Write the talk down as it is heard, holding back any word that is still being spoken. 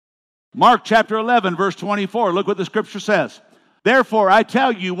Mark chapter 11, verse 24. Look what the scripture says. Therefore, I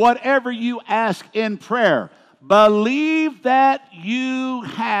tell you, whatever you ask in prayer, believe that you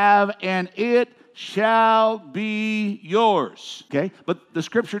have, and it shall be yours. Okay? But the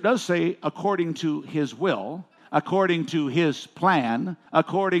scripture does say, according to his will, according to his plan,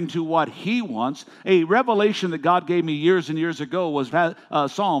 according to what he wants. A revelation that God gave me years and years ago was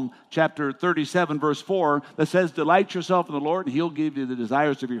Psalm chapter 37, verse 4, that says, delight yourself in the Lord, and he'll give you the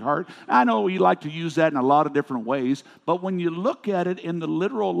desires of your heart. I know you like to use that in a lot of different ways, but when you look at it in the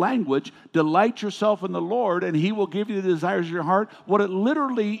literal language, delight yourself in the Lord, and he will give you the desires of your heart. What it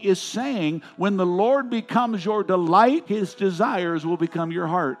literally is saying, when the Lord becomes your delight, his desires will become your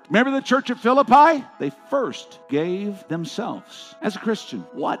heart. Remember the church at Philippi? They first gave themselves. As a Christian,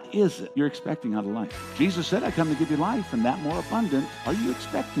 what is it you're expecting out of life? Jesus said, I come to give you life, and that more abundant. Are you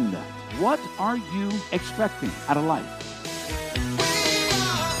expecting that? What are you expecting out of life?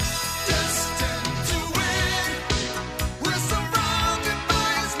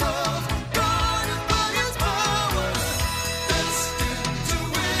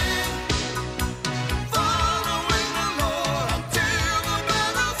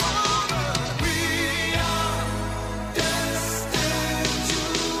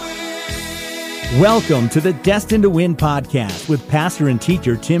 Welcome to the Destined to Win podcast with pastor and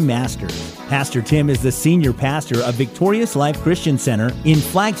teacher Tim Masters. Pastor Tim is the senior pastor of Victorious Life Christian Center in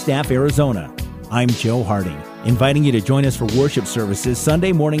Flagstaff, Arizona. I'm Joe Harding, inviting you to join us for worship services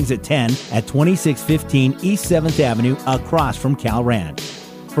Sunday mornings at 10 at 2615 East 7th Avenue across from Cal Ranch.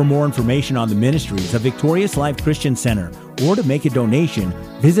 For more information on the ministries of Victorious Life Christian Center or to make a donation,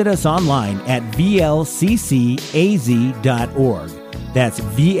 visit us online at vlccaz.org. That's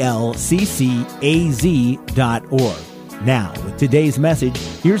vlccaz.org. Now, with today's message,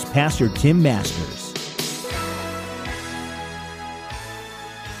 here's Pastor Tim Masters.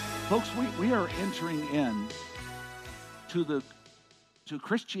 Folks, we are entering in to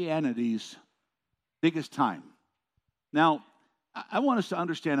Christianity's biggest time. Now, I want us to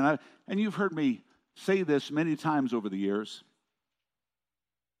understand, and you've heard me say this many times over the years,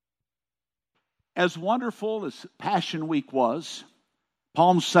 as wonderful as Passion Week was,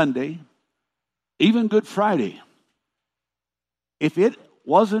 Palm Sunday, even Good Friday, if it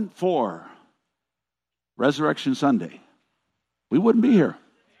wasn't for Resurrection Sunday, we wouldn't be here.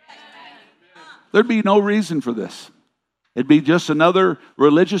 There'd be no reason for this. It'd be just another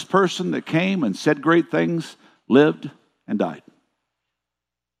religious person that came and said great things, lived, and died.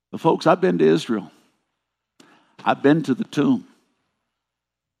 But folks, I've been to Israel. I've been to the tomb.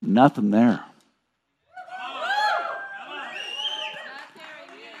 Nothing there.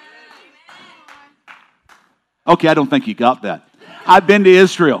 Okay, I don't think you got that. I've been to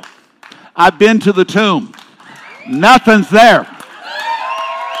Israel. I've been to the tomb. Nothing's there.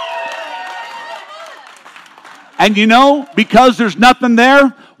 And you know, because there's nothing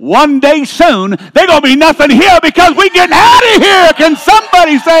there, one day soon, there's going to be nothing here because we're getting out of here. Can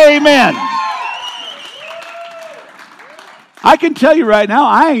somebody say amen? I can tell you right now,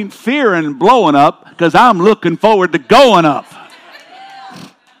 I ain't fearing blowing up because I'm looking forward to going up.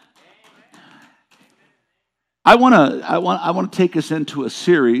 I want to take us into a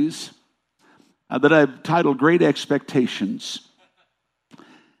series that I've titled Great Expectations.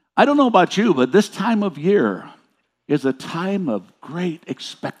 I don't know about you, but this time of year is a time of great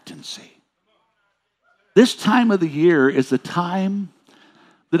expectancy. This time of the year is a time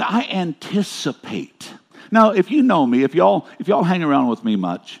that I anticipate. Now, if you know me, if y'all hang around with me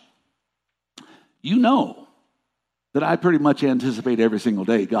much, you know that I pretty much anticipate every single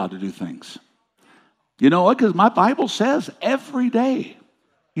day God to do things. You know what? Because my Bible says every day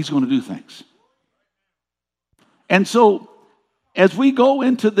he's going to do things. And so as we go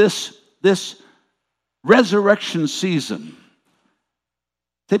into this resurrection season,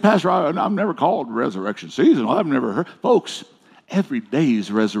 say, Pastor, I've never called resurrection season. Well, I've never heard. Folks, every day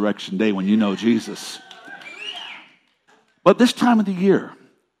is resurrection day when you know Jesus. But this time of the year,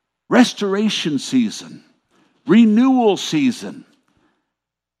 restoration season, renewal season.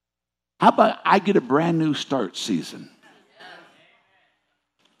 How about I get a brand new start season?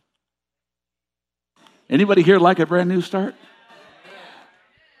 Anybody here like a brand new start?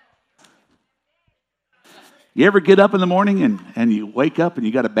 You ever get up in the morning and you wake up and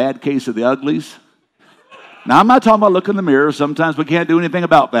you got a bad case of the uglies? Now, I'm not talking about looking in the mirror. Sometimes we can't do anything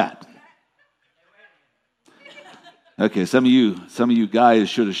about that. Okay, some of you guys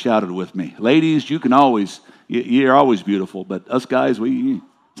should have shouted with me. Ladies, you're always beautiful, but us guys,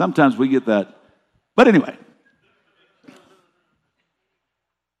 sometimes we get that. But anyway,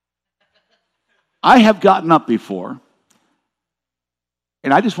 I have gotten up before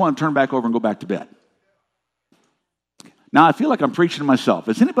And I just want to turn back over and go back to bed. Now, I feel like I'm preaching to myself.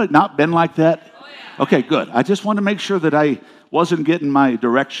 Has anybody not been like that? Okay, good. I just want to make sure that I wasn't getting my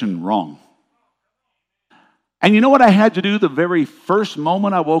direction wrong. And you know what I had to do the very first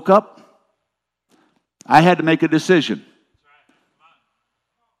moment I woke up? I had to make a decision.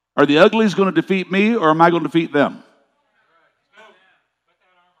 Are the uglies going to defeat me, or am I going to defeat them?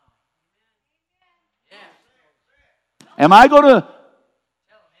 Am I going to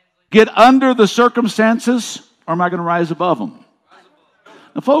get under the circumstances, or am I going to rise above them?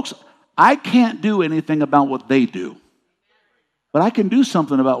 Now, folks, I can't do anything about what they do, but I can do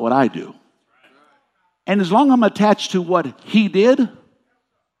something about what I do. And as long as I'm attached to what he did,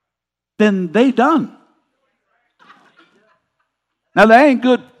 then they done. Now, that ain't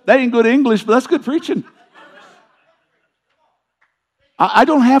good English, but that's good preaching. I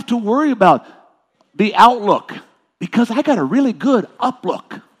don't have to worry about the outlook because I got a really good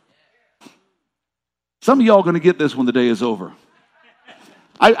uplook. Some of y'all are going to get this when the day is over.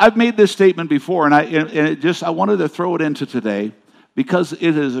 I've made this statement before, and I wanted to throw it into today because it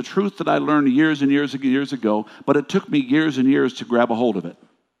is a truth that I learned years and years ago, but it took me years and years to grab a hold of it.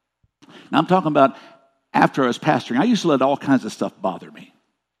 Now, I'm talking about after I was pastoring. I used to let all kinds of stuff bother me.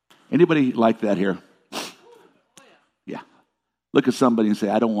 Anybody like that here? Yeah. Look at somebody and say,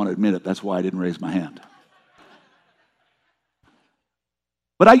 I don't want to admit it. That's why I didn't raise my hand.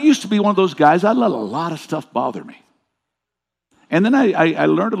 But I used to be one of those guys. I let a lot of stuff bother me. And then I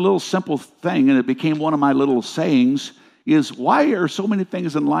learned a little simple thing, and it became one of my little sayings, is why are so many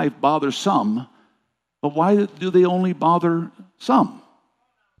things in life bother some, but why do they only bother some?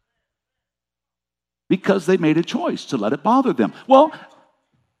 Because they made a choice to let it bother them. Well,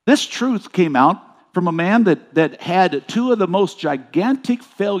 this truth came out from a man that had two of the most gigantic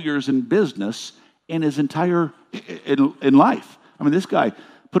failures in business in his entire in life. I mean, this guy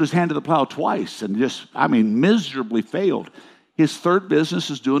put his hand to the plow twice and miserably failed. His third business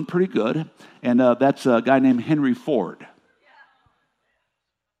is doing pretty good, and that's a guy named Henry Ford.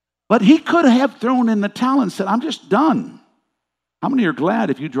 But he could have thrown in the towel and said, I'm just done. How many are glad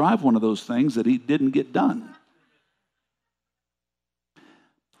if you drive one of those things that he didn't get done?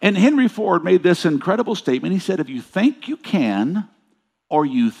 And Henry Ford made this incredible statement. He said, if you think you can or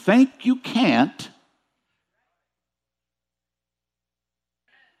you think you can't,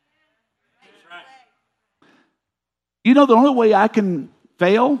 you know, the only way I can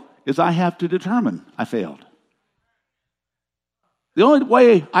fail is I have to determine I failed. The only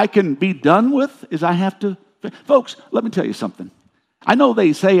way I can be done with is I have to. Folks, let me tell you something. I know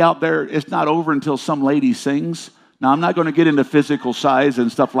they say out there it's not over until some lady sings. Now, I'm not going to get into physical size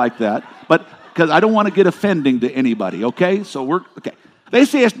and stuff like that, but because I don't want to get offending to anybody, okay? So we're, okay. They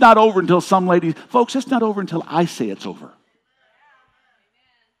say it's not over until some lady. Folks, it's not over until I say it's over.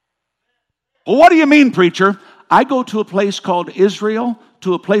 Well, what do you mean, preacher? I go to a place called Israel,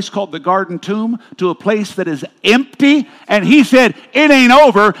 to a place called the Garden Tomb, to a place that is empty, and he said, it ain't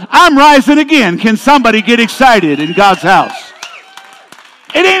over, I'm rising again. Can somebody get excited in God's house?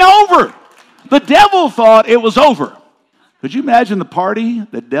 It ain't over. The devil thought it was over. Could you imagine the party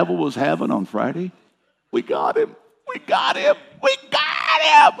the devil was having on Friday? We got him. We got him. We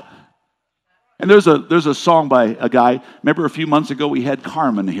got him. And there's a song by a guy. Remember a few months ago we had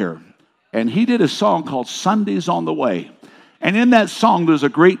Carmen here. And he did a song called Sunday's on the Way. And in that song, there's a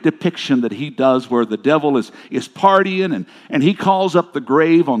great depiction that he does where the devil is partying and he calls up the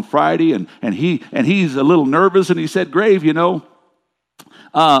grave on Friday and he's a little nervous and he said, grave, you know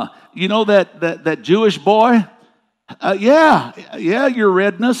that Jewish boy? Yeah, your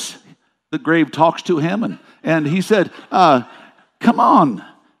redness. The grave talks to him and he said, come on,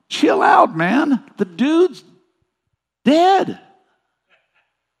 chill out, man. The dude's dead.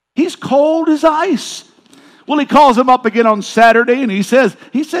 He's cold as ice. Well, he calls him up again on Saturday and he said,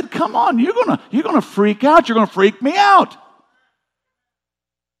 come on, you're gonna freak out. You're gonna freak me out.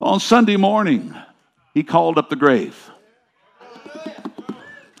 On Sunday morning, he called up the grave.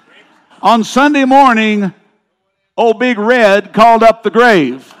 On Sunday morning, old Big Red called up the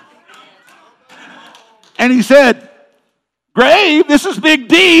grave. And he said, grave, this is Big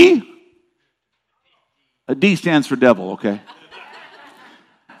D. A D stands for devil, okay?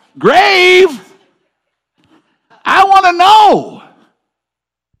 Grave, I want to know,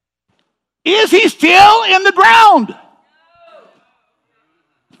 is he still in the ground?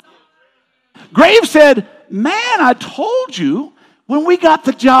 Grave said, man, I told you when we got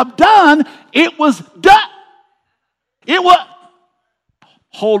the job done, it was done.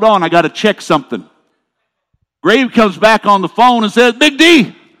 Hold on, I got to check something. Grave comes back on the phone and says, Big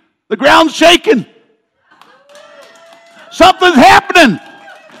D, the ground's shaking. Something's happening.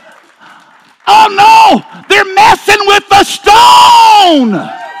 you're messing with the stone.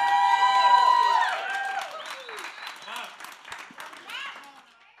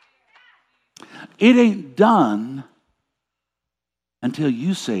 It ain't done until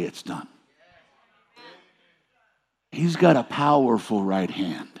you say it's done. He's got a powerful right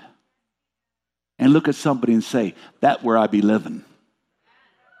hand. And look at somebody and say, that's where I be living.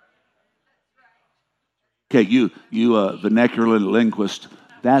 Okay, you vernacular linguist,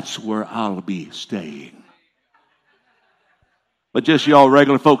 that's where I'll be staying. But just y'all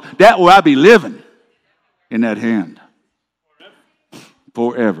regular folk, that's where I be living, in that hand.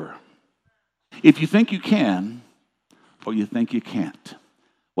 Forever. If you think you can, or you think you can't,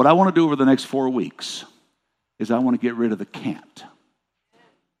 what I want to do over the next 4 weeks is I want to get rid of the can't.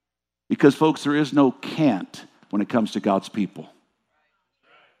 Because, folks, there is no can't when it comes to God's people.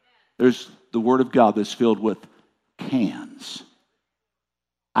 There's the Word of God that's filled with cans.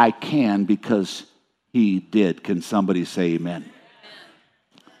 I can because He did. Can somebody say amen?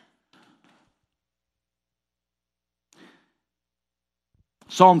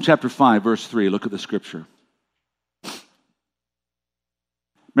 Psalm chapter 5, verse 3. Look at the scripture.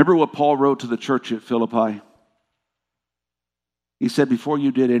 Remember what Paul wrote to the church at Philippi? He said, before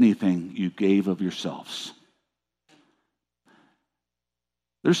you did anything, you gave of yourselves.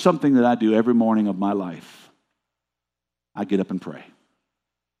 There's something that I do every morning of my life. I get up and pray.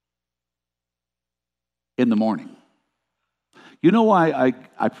 In the morning. You know why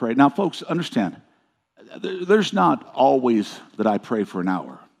I pray? Now, folks, understand, there's not always that I pray for an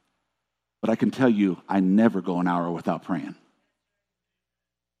hour. But I can tell you, I never go an hour without praying.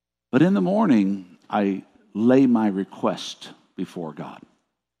 But in the morning, I lay my request before God.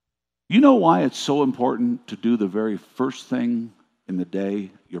 You know why it's so important to do the very first thing in the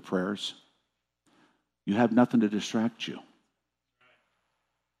day, your prayers? You have nothing to distract you.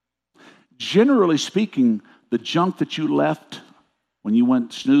 Generally speaking, the junk that you left when you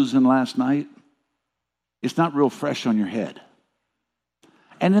went snoozing last night, it's not real fresh on your head.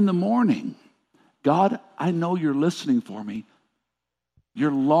 And in the morning, God, I know you're listening for me.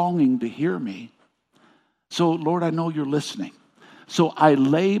 You're longing to hear me. So, Lord, I know you're listening. So I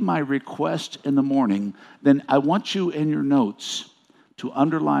lay my request in the morning. Then I want you in your notes to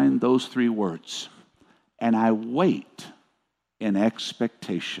underline those 3 words. And I wait in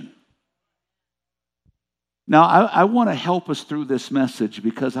expectation. Now, I want to help us through this message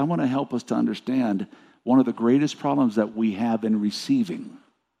because I want to help us to understand one of the greatest problems that we have in receiving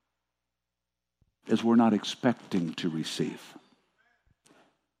is we're not expecting to receive.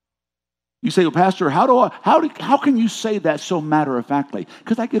 You say, well, Pastor, how can you say that so matter-of-factly?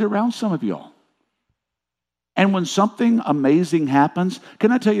 Because I get around some of y'all. And when something amazing happens,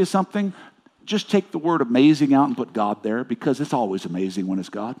 can I tell you something? Just take the word amazing out and put God there because it's always amazing when it's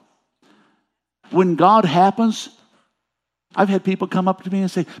God. When God happens, I've had people come up to me and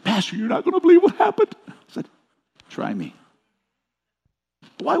say, Pastor, you're not going to believe what happened. I said, try me.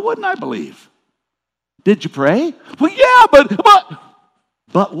 Why wouldn't I believe? Did you pray? Well, yeah,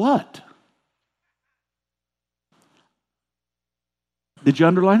 but what? Did you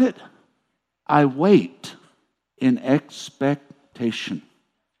underline it? I wait in expectation.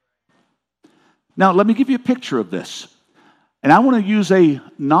 Now, let me give you a picture of this. And I want to use a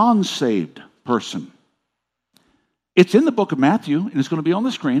non-saved person. It's in the book of Matthew, and it's going to be on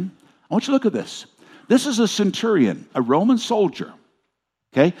the screen. I want you to look at this. This is a centurion, a Roman soldier.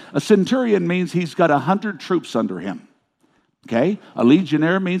 Okay? A centurion means he's got 100 troops under him. Okay? A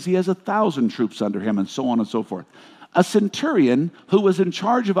legionnaire means he has 1,000 troops under him, and so on and so forth. A centurion who was in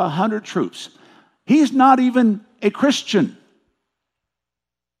charge of 100 troops. He's not even a Christian.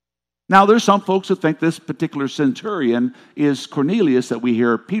 Now, there's some folks who think this particular centurion is Cornelius that we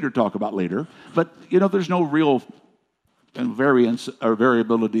hear Peter talk about later. But, there's no real variance or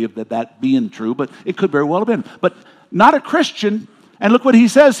variability of that being true, but it could very well have been. But not a Christian. And look what he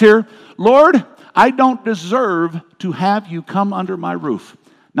says here. Lord, I don't deserve to have you come under my roof.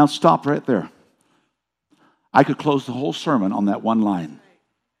 Now, stop right there. I could close the whole sermon on that one line.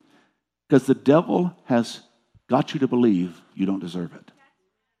 Because the devil has got you to believe you don't deserve it.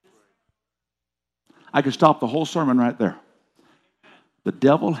 I could stop the whole sermon right there. The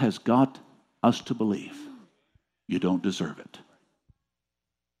devil has got us to believe you don't deserve it.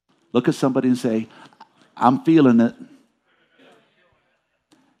 Look at somebody and say, I'm feeling it.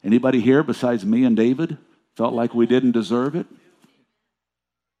 Anybody here besides me and David felt like we didn't deserve it?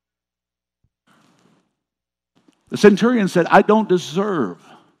 The centurion said, I don't deserve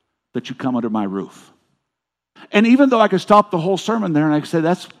that you come under my roof. And even though I could stop the whole sermon there and I could say,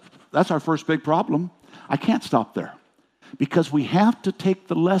 that's our first big problem, I can't stop there. Because we have to take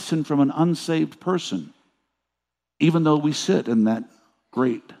the lesson from an unsaved person even though we sit in that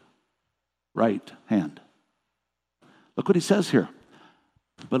great right hand. Look what he says here.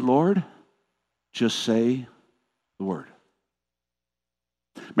 But Lord, just say the word.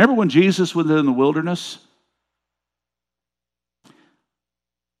 Remember when Jesus was in the wilderness,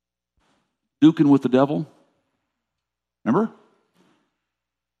 duking with the devil? Remember?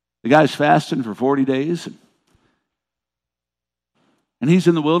 The guy's fasting for 40 days. And he's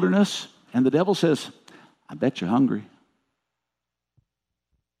in the wilderness, and the devil says, I bet you're hungry.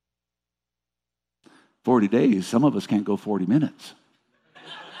 40 days, some of us can't go 40 minutes.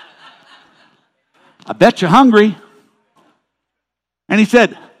 I bet you're hungry. And he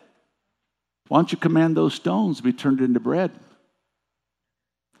said, why don't you command those stones to be turned into bread?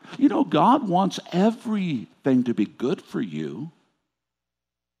 You know, God wants everything to be good for you.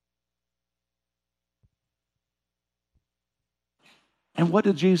 And what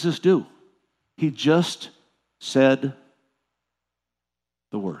did Jesus do? He just said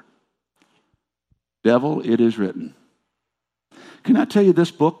the word. Devil, it is written. Can I tell you,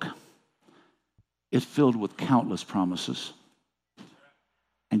 this book is filled with countless promises.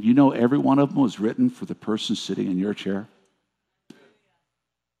 And you know every one of them was written for the person sitting in your chair.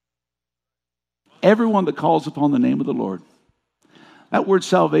 Everyone that calls upon the name of the Lord. That word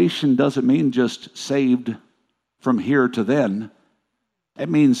salvation doesn't mean just saved from here to then. It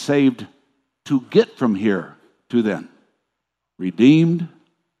means saved to get from here to then. Redeemed,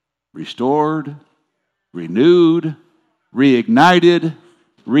 restored, renewed, reignited,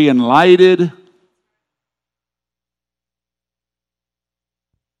 re-enlightened.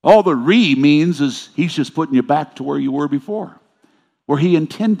 All the re means is he's just putting you back to where you were before, where he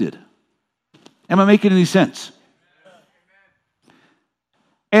intended. Am I making any sense?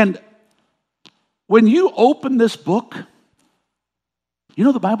 And when you open this book, you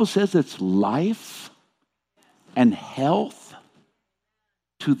know the Bible says it's life and health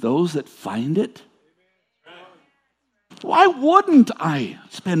to those that find it. Why wouldn't I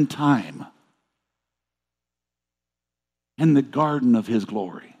spend time in the garden of his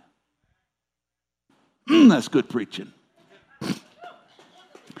glory? That's good preaching.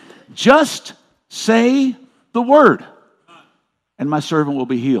 Just say the word, and my servant will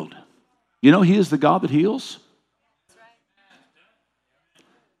be healed. You know, he is the God that heals.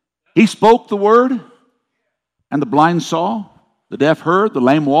 He spoke the word, and the blind saw, the deaf heard, the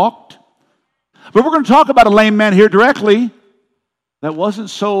lame walked. But we're going to talk about a lame man here directly that wasn't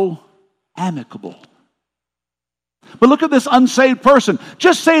so amicable. But look at this unsaved person.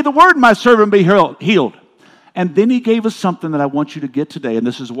 Just say the word, my servant be healed. And then he gave us something that I want you to get today, and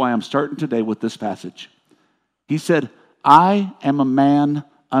this is why I'm starting today with this passage. He said, I am a man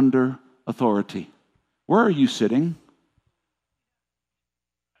under authority. Where are you sitting?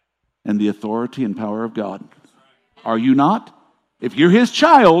 In the authority and power of God. Are you not? If you're his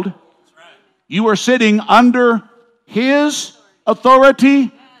child, you are sitting under his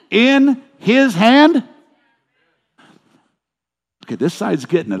authority in his hand. Okay, this side's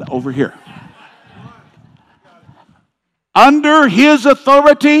getting it over here. Under his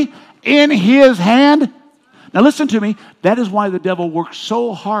authority in his hand. Now listen to me. That is why the devil works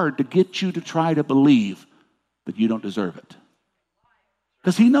so hard to get you to try to believe that you don't deserve it.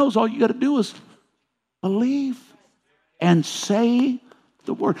 Because he knows all you got to do is believe and say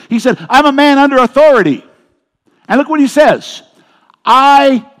the word. He said, I'm a man under authority. And look what he says.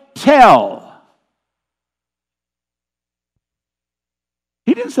 I tell.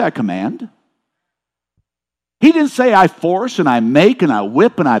 He didn't say I command. He didn't say I force and I make and I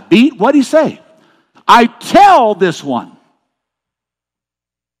whip and I beat. What did he say? I tell this one.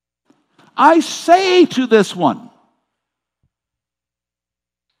 I say to this one.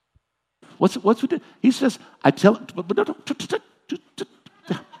 What's with it? He says, I tell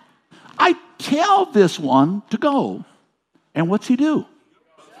this one to go. And what's he do?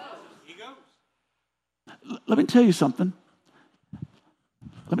 He goes. Let me tell you something.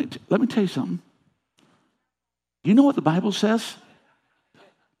 Let me tell you something. You know what the Bible says?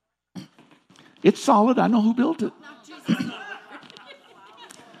 It's solid. I know who built it.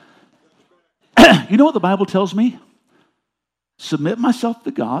 You know what the Bible tells me? Submit myself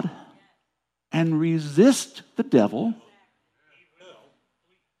to God and resist the devil.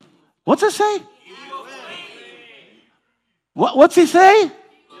 What's it say? What's he say?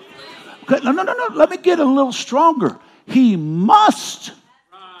 Okay, no. Let me get a little stronger. He must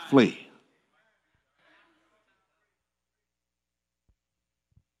flee.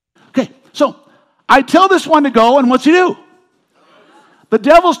 Okay, so I tell this one to go, and what's he do? The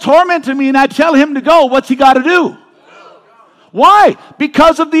devil's tormenting me, and I tell him to go. What's he got to do? Why?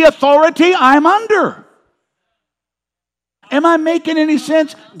 Because of the authority I'm under. Am I making any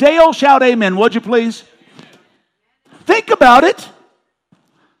sense? Dale, shout amen, would you please? Think about it.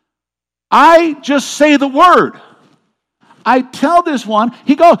 I just say the word. I tell this one,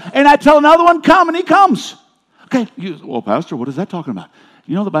 he goes, and I tell another one, come, and he comes. Okay, well, Pastor, what is that talking about?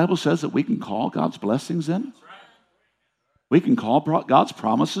 You know, the Bible says that we can call God's blessings in. We can call God's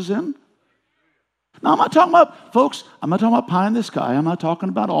promises in. Now, I'm not talking about, folks, I'm not talking about pie in the sky. I'm not talking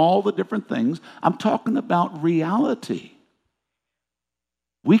about all the different things. I'm talking about reality.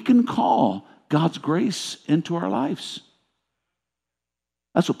 We can call God's grace into our lives.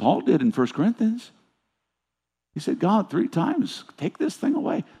 That's what Paul did in 1 Corinthians. He said, God, 3 times, take this thing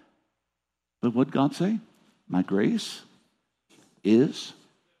away. But what did God say? My grace is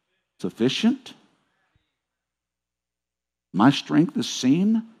sufficient. My strength is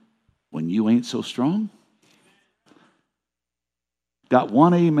seen when you ain't so strong. Got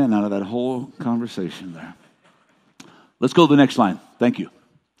one amen out of that whole conversation there. Let's go to the next line. Thank you.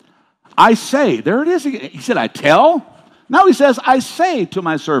 I say, there it is. He said, I tell. Now he says, I say to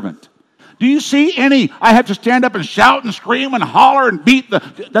my servant. Do you see any, I have to stand up and shout and scream and holler and beat the,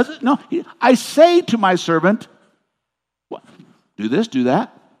 does it? No, I say to my servant, what? Do this, do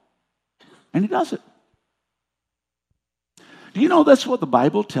that. And he does it. Do you know that's what the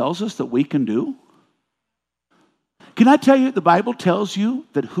Bible tells us that we can do? Can I tell you, the Bible tells you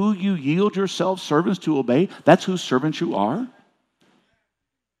that who you yield yourselves servants to obey, that's whose servants you are?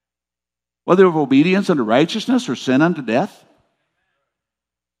 Whether of obedience unto righteousness or sin unto death.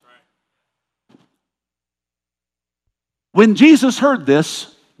 When Jesus heard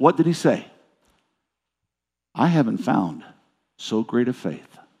this, what did he say? I haven't found so great a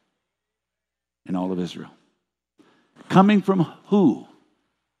faith in all of Israel. Coming from who?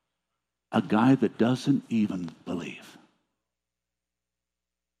 A guy that doesn't even believe.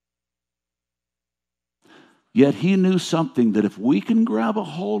 Yet he knew something that if we can grab a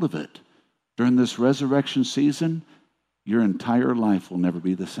hold of it during this resurrection season, your entire life will never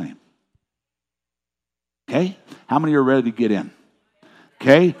be the same. Okay? How many are ready to get in?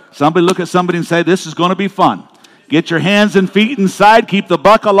 Okay? Somebody look at somebody and say, this is going to be fun. Get your hands and feet inside. Keep the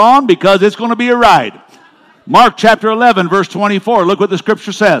buckle on because it's going to be a ride. Mark chapter 11, verse 24. Look what the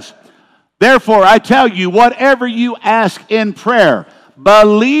scripture says. Therefore, I tell you, whatever you ask in prayer,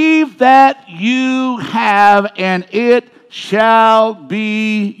 believe that you have, and it shall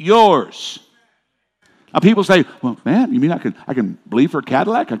be yours. Now people say, well, man, you mean I can believe for a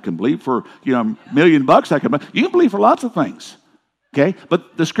Cadillac? I can believe for, $1 million. You can believe for lots of things. Okay?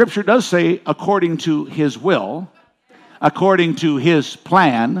 But the scripture does say, according to his will, according to his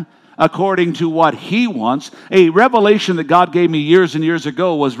plan, according to what he wants. A revelation that God gave me years and years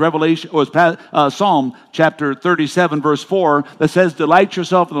ago was Psalm chapter 37, verse 4, that says, delight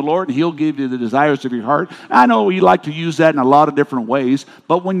yourself in the Lord, and he'll give you the desires of your heart. I know you like to use that in a lot of different ways,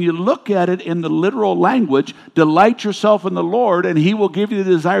 but when you look at it in the literal language, delight yourself in the Lord, and he will give you the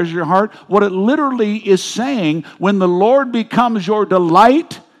desires of your heart. What it literally is saying, when the Lord becomes your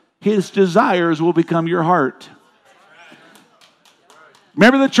delight, his desires will become your heart.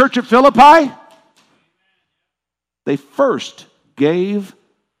 Remember the church at Philippi? They first gave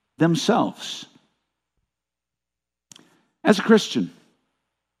themselves. As a Christian,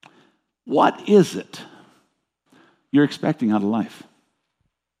 what is it you're expecting out of life?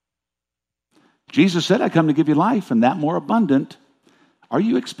 Jesus said, I come to give you life and that more abundant. Are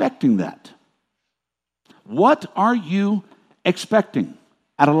you expecting that? What are you expecting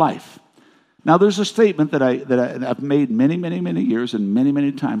out of life? Now, there's a statement that I've made many, many, many years and many,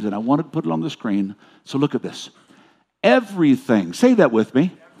 many times, and I want to put it on the screen. So look at this. Everything. Say that with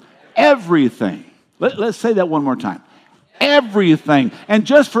me. Everything. Let's say that one more time. Everything. And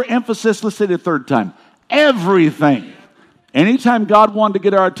just for emphasis, let's say it a third time. Everything. Anytime God wanted to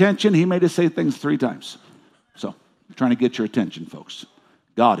get our attention, he made us say things 3 times. So, I'm trying to get your attention, folks.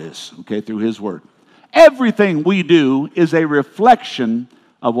 God is, okay, through his word. Everything we do is a reflection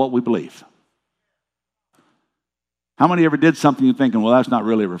of what we believe. How many ever did something you're thinking, well, that's not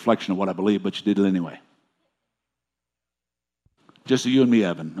really a reflection of what I believe, but you did it anyway? Just you and me,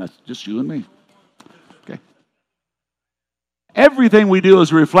 Evan. That's just you and me. Okay. Everything we do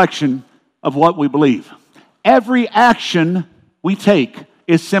is a reflection of what we believe. Every action we take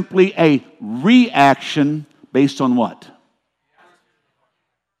is simply a reaction based on what?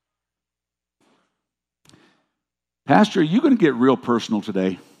 Pastor, are you going to get real personal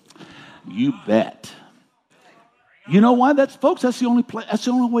today? You bet. You know why? That's the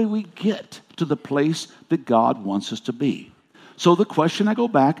only way we get to the place that God wants us to be. So the question, I go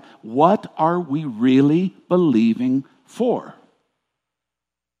back, what are we really believing for?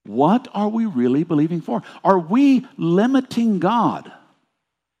 What are we really believing for? Are we limiting God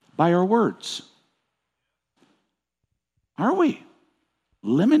by our words? Are we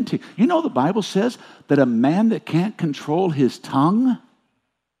limiting? You know, the Bible says that a man that can't control his tongue,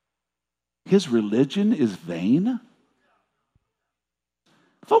 his religion is vain.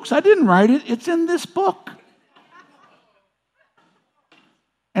 Folks, I didn't write it. It's in this book.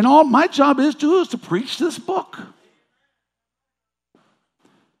 And all my job is to preach this book.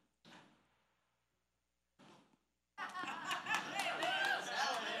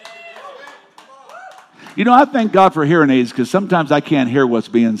 You know, I thank God for hearing aids because sometimes I can't hear what's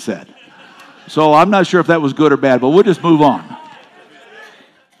being said. So I'm not sure if that was good or bad, but we'll just move on.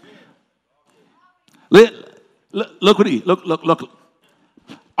 Look what he, look.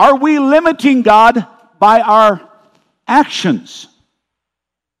 Are we limiting God by our actions?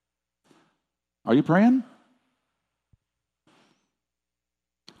 Are you praying?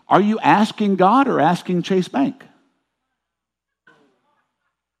 Are you asking God or asking Chase Bank?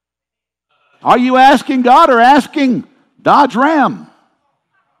 Are you asking God or asking Dodge Ram?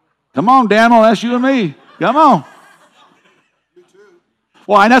 Come on, Daniel, that's you and me. Come on.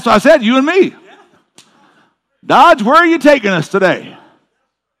 Well, and that's what I said, you and me. Dodge, where are you taking us today?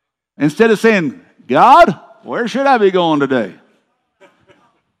 Instead of saying, God, where should I be going today?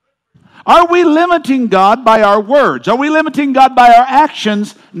 Are we limiting God by our words? Are we limiting God by our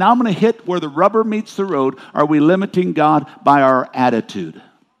actions? Now I'm going to hit where the rubber meets the road. Are we limiting God by our attitude?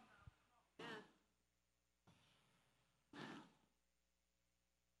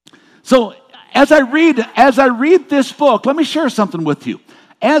 So as I read this book, let me share something with you.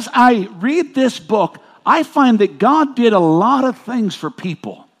 As I read this book, I find that God did a lot of things for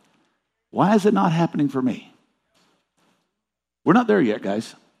people. Why is it not happening for me? We're not there yet,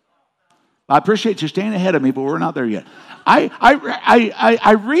 guys. I appreciate you staying ahead of me, but we're not there yet.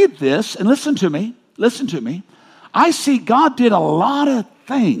 I read this, and listen to me. I see God did a lot of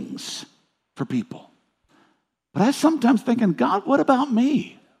things for people. But I sometimes thinking, God, what about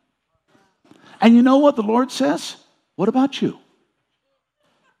me? And you know what the Lord says? What about you?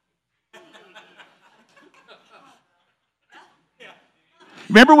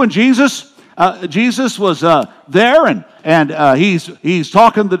 Remember when Jesus was there and he's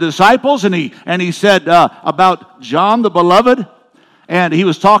talking to the disciples and he said about John the beloved, and he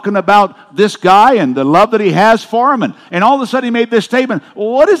was talking about this guy and the love that he has for him, and all of a sudden he made this statement,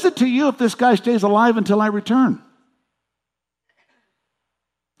 well, what is it to you if this guy stays alive until I return?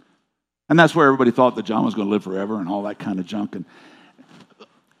 And that's where everybody thought that John was going to live forever and all that kind of junk. And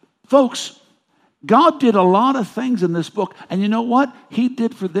folks, God did a lot of things in this book. And you know what? He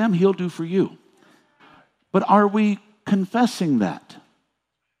did for them, he'll do for you. But are we confessing that?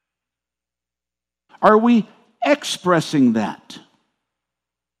 Are we expressing that?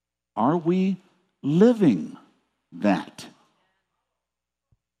 Are we living that?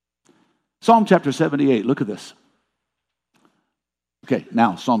 Psalm chapter 78, look at this. Okay,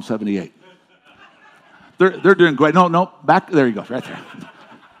 now Psalm 78. They're doing great. No, back, there you go, right there.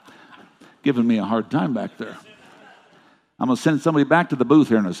 Giving me a hard time back there. I'm going to send somebody back to the booth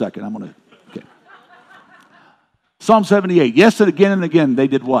here in a second. Okay. Psalm 78. Yes, and again, they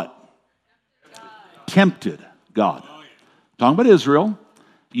did what? Tempted God. Talking about Israel.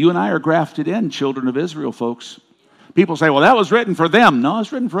 You and I are grafted in, children of Israel, folks. People say, well, that was written for them. No,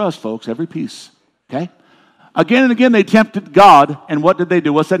 it's written for us, folks, every piece. Okay? Again and again, they tempted God, and what did they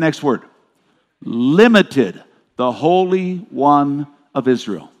do? What's that next word? Limited the Holy One of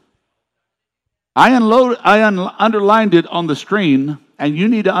Israel. I underlined it on the screen, and you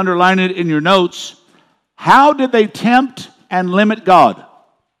need to underline it in your notes. How did they tempt and limit God?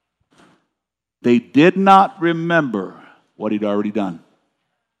 They did not remember what he'd already done.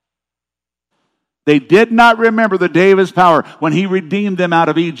 They did not remember the day of his power when he redeemed them out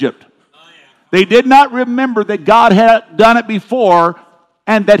of Egypt. They did not remember that God had done it before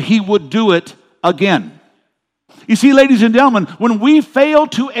and that he would do it again. You see, ladies and gentlemen, when we fail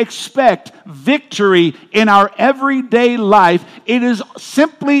to expect victory in our everyday life, it is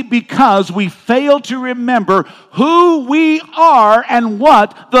simply because we fail to remember who we are and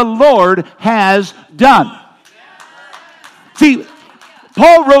what the Lord has done. See,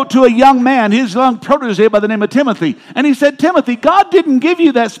 Paul wrote to a young man, his young protege by the name of Timothy, and he said, Timothy, God didn't give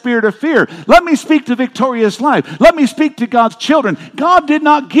you that spirit of fear. Let me speak to victorious life. Let me speak to God's children. God did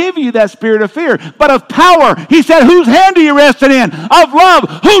not give you that spirit of fear, but of power. He said, whose hand are you resting in? Of love.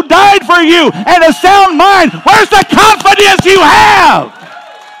 Who died for you? And a sound mind. Where's the confidence you have?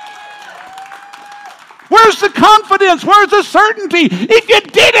 Where's the confidence? Where's the certainty? If you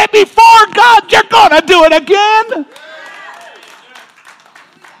did it before God, you're going to do it again.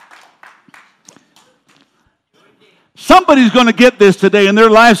 Somebody's going to get this today, and their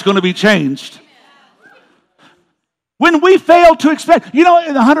life's going to be changed. When we fail to expect, in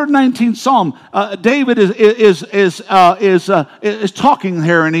the 119th Psalm, David is talking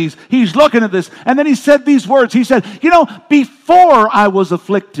here, and he's looking at this, and then he said these words. He said, before I was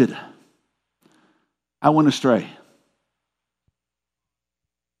afflicted, I went astray.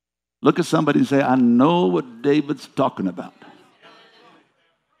 Look at somebody and say, I know what David's talking about.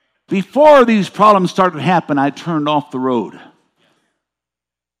 Before these problems started to happen, I turned off the road.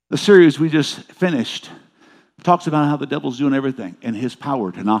 The series we just finished talks about how the devil's doing everything in his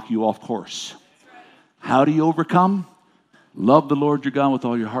power to knock you off course. How do you overcome? Love the Lord your God with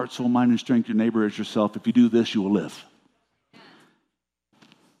all your heart, soul, mind, and strength, your neighbor as yourself. If you do this, you will live.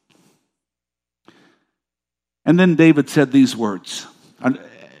 And then David said these words.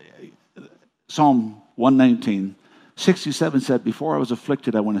 Psalm 119, 67 said, before I was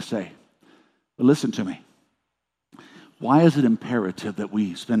afflicted, I want to say, but listen to me. Why is it imperative that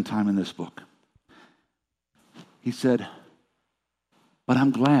we spend time in this book? He said, but I'm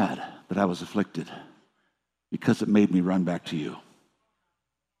glad that I was afflicted because it made me run back to you.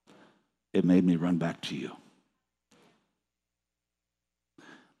 It made me run back to you.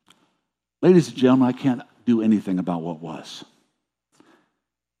 Ladies and gentlemen, I can't do anything about what was.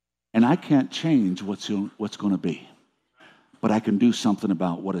 And I can't change what's going to be. But I can do something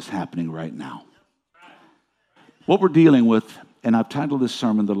about what is happening right now. What we're dealing with, and I've titled this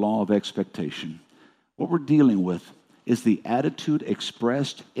sermon, The Law of Expectation. What we're dealing with is the attitude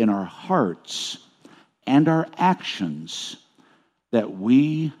expressed in our hearts and our actions that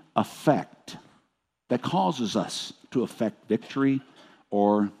we affect, that causes us to affect victory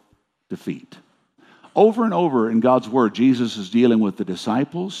or defeat. Over and over in God's Word, Jesus is dealing with the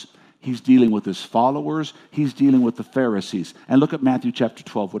disciples. He's dealing with his followers. He's dealing with the Pharisees. And look at Matthew chapter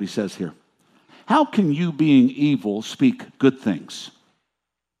 12, what he says here. How can you, being evil, speak good things?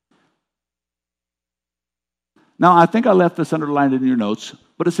 Now, I think I left this underlined in your notes,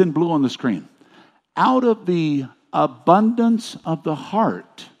 but it's in blue on the screen. Out of the abundance of the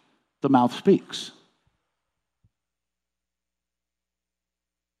heart, the mouth speaks.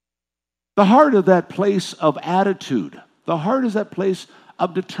 The heart is that place of attitude. The heart is that place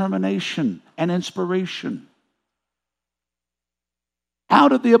of determination and inspiration.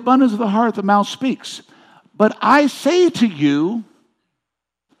 Out of the abundance of the heart, the mouth speaks. But I say to you,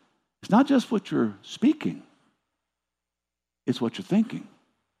 it's not just what you're speaking. It's what you're thinking.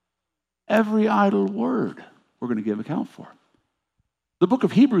 Every idle word we're going to give account for. The book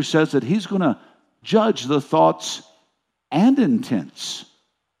of Hebrews says that he's going to judge the thoughts and intents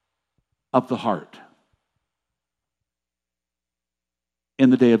of the heart in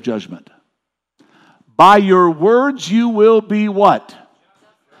the day of judgment. By your words you will be what?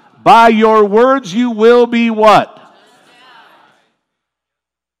 By your words you will be what?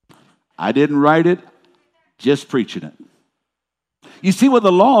 I didn't write it, just preaching it. You see, what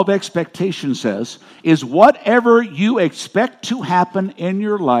the law of expectation says is whatever you expect to happen in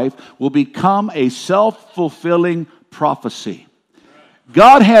your life will become a self-fulfilling prophecy.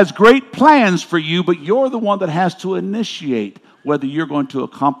 God has great plans for you, but you're the one that has to initiate whether you're going to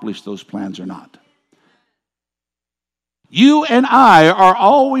accomplish those plans or not. You and I are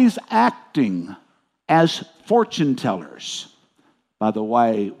always acting as fortune tellers by the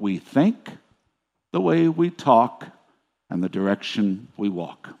way we think, the way we talk, and the direction we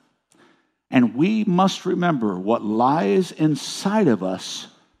walk. And we must remember what lies inside of us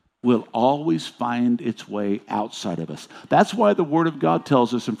will always find its way outside of us. That's why the Word of God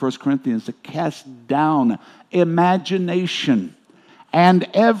tells us in 1 Corinthians to cast down imagination and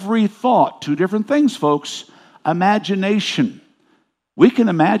every thought. Two different things, folks. Imagination. We can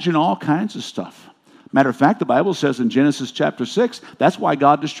imagine all kinds of stuff. Matter of fact, the Bible says in Genesis chapter 6, that's why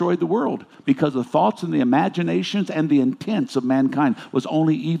God destroyed the world, because the thoughts and the imaginations and the intents of mankind was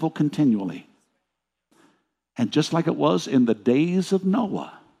only evil continually. And just like it was in the days of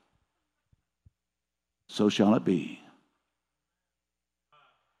Noah, so shall it be.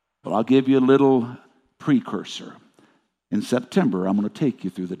 Well, I'll give you a little precursor. In September, I'm going to take you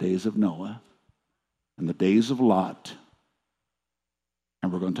through the days of Noah and the days of Lot,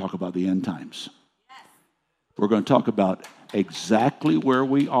 and we're going to talk about the end times. We're going to talk about exactly where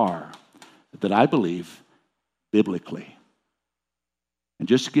we are, that I believe, biblically. And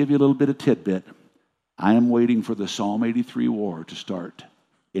just to give you a little bit of tidbit, I am waiting for the Psalm 83 war to start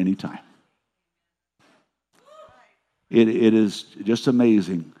anytime. It is just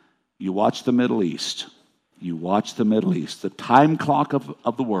amazing. You watch the Middle East. You watch the Middle East, the time clock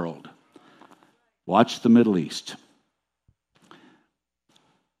of the world. Watch the Middle East.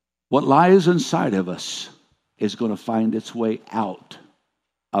 What lies inside of us is going to find its way out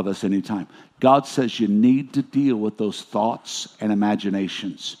of us anytime. God says you need to deal with those thoughts and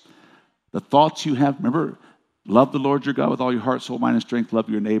imaginations. The thoughts you have, remember, love the Lord your God with all your heart, soul, mind, and strength. Love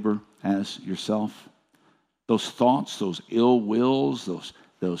your neighbor as yourself. Those thoughts, those ill wills,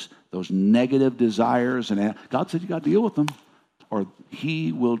 those negative desires, and God said you got to deal with them, or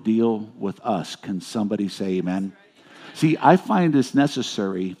he will deal with us. Can somebody say amen? See, I find this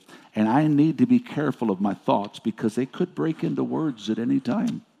necessary, and I need to be careful of my thoughts because they could break into words at any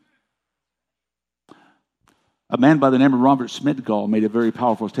time. A man by the name of Robert Smidgall made a very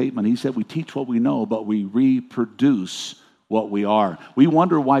powerful statement. He said, we teach what we know, but we reproduce what we are. We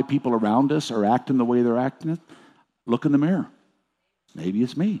wonder why people around us are acting the way they're acting. Look in the mirror. Maybe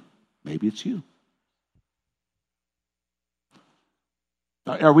it's me. Maybe it's you.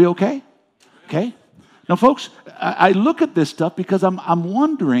 Are we okay? Okay. Now, folks, I look at this stuff because I'm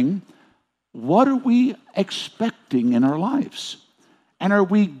wondering, what are we expecting in our lives? And are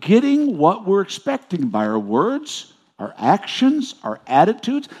we getting what we're expecting by our words, our actions, our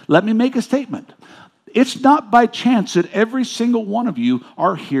attitudes? Let me make a statement. It's not by chance that every single one of you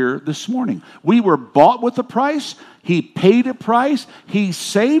are here this morning. We were bought with a price. He paid a price. He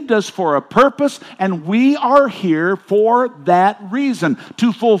saved us for a purpose, and we are here for that reason,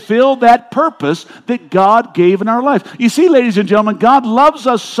 to fulfill that purpose that God gave in our life. You see, ladies and gentlemen, God loves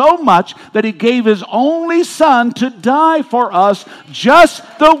us so much that he gave his only son to die for us just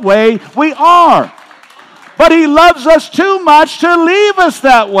the way we are. But he loves us too much to leave us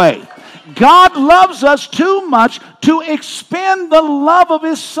that way. God loves us too much to expend the love of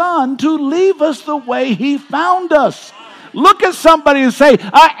his son to leave us the way he found us. Look at somebody and say,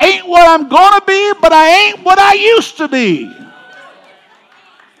 I ain't what I'm going to be, but I ain't what I used to be.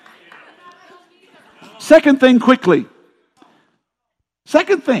 Second thing, quickly.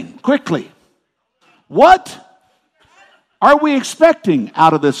 What are we expecting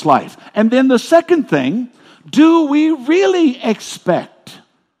out of this life? And then the second thing, do we really expect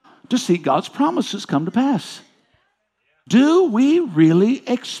to see God's promises come to pass? Do we really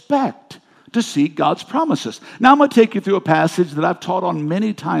expect to see God's promises? Now, I'm going to take you through a passage that I've taught on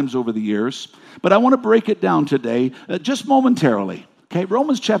many times over the years, but I want to break it down today just momentarily. Okay,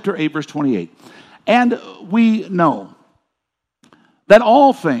 Romans chapter 8, verse 28. And we know that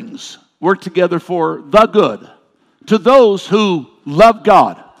all things work together for the good to those who love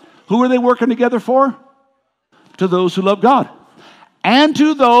God. Who are they working together for? To those who love God. And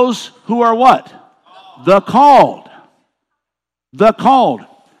to those who are what? The called. The called.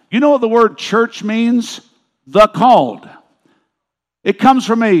 You know what the word church means? The called. It comes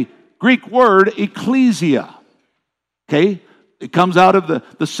from a Greek word, ecclesia. Okay? It comes out of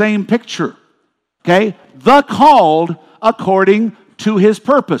the same picture. Okay? The called according to his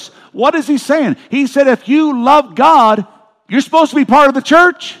purpose. What is he saying? He said if you love God, you're supposed to be part of the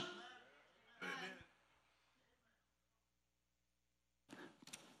church.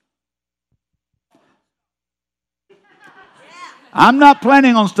 I'm not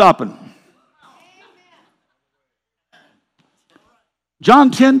planning on stopping. John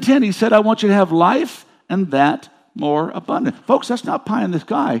 10:10, he said, I want you to have life and that more abundant. Folks, that's not pie in the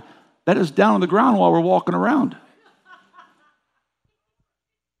sky. That is down on the ground while we're walking around.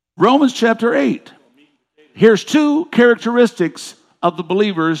 Romans chapter 8. Here's two characteristics of the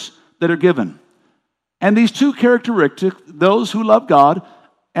believers that are given. And these two characteristics, those who love God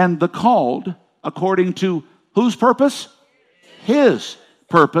and the called, according to whose purpose? His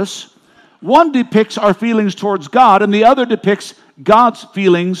purpose. One depicts our feelings towards God, and the other depicts God's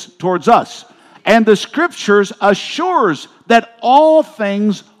feelings towards us. And the scriptures assures that all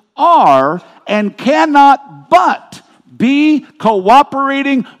things are and cannot but be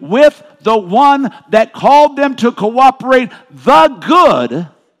cooperating with the one that called them to cooperate the good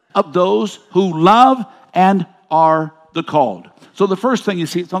of those who love and are the called. So the first thing you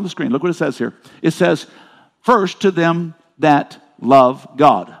see, it's on the screen. Look what it says here. It says, first to them that love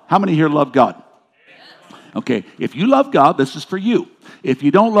God. How many here love God? Okay, if you love God, this is for you. If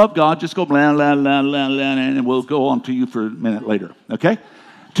you don't love God, just go blah, blah, blah, blah, blah, and we'll go on to you for a minute later, okay?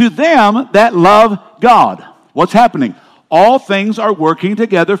 To them that love God. What's happening? All things are working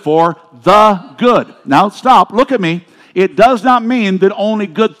together for the good. Now stop, look at me. It does not mean that only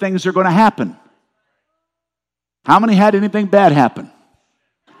good things are going to happen. How many had anything bad happen?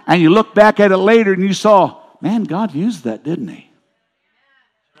 And you look back at it later and you saw, man, God used that, didn't he?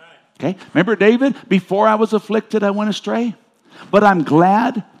 Okay, remember David? Before I was afflicted, I went astray. But I'm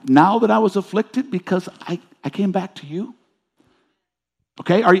glad now that I was afflicted because I came back to you.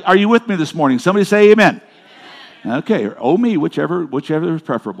 Okay, are you with me this morning? Somebody say amen. Okay, or oh me, whichever is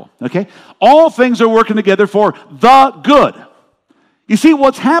preferable. Okay? All things are working together for the good. You see,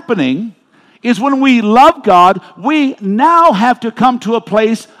 what's happening is when we love God, we now have to come to a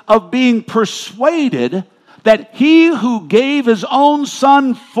place of being persuaded that He who gave His own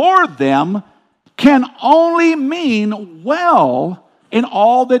Son for them can only mean well in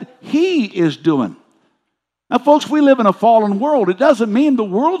all that He is doing. Now, folks, we live in a fallen world. It doesn't mean the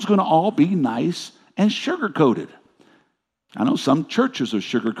world's going to all be nice and sugar-coated. I know some churches are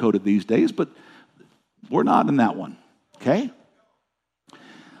sugar-coated these days, but we're not in that one, okay?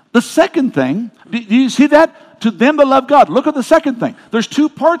 The second thing, do you see that? To them that love God. Look at the second thing. There's two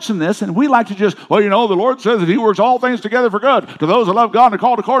parts in this, and we like to just, well, the Lord says that He works all things together for good to those that love God and are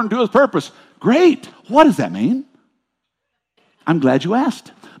called according to His purpose. Great. What does that mean? I'm glad you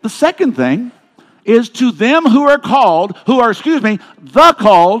asked. The second thing is to them who are called, the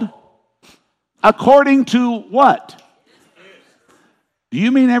called, according to what? Do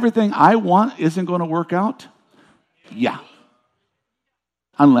you mean everything I want isn't going to work out? Yeah.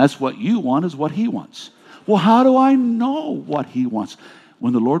 Unless what you want is what He wants. Well, how do I know what He wants?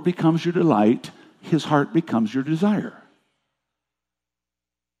 When the Lord becomes your delight, His heart becomes your desire.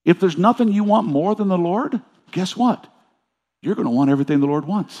 If there's nothing you want more than the Lord, guess what? You're going to want everything the Lord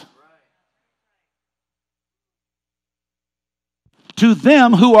wants. To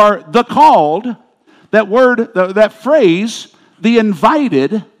them who are the called, that phrase, the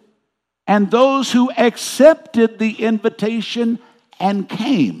invited, and those who accepted the invitation and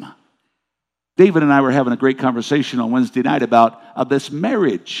came. David and I were having a great conversation on Wednesday night about this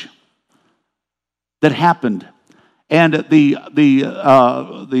marriage that happened. And the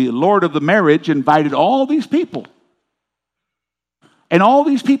Lord of the marriage invited all these people. And all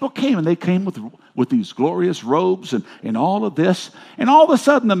these people came, and they came with these glorious robes and all of this. And all of a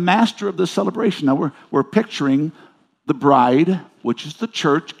sudden, the master of the celebration, now we're picturing the bride, which is the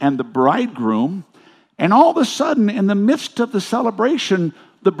church, and the bridegroom. And all of a sudden, in the midst of the celebration,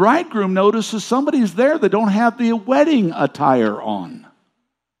 the bridegroom notices somebody's there that don't have the wedding attire on.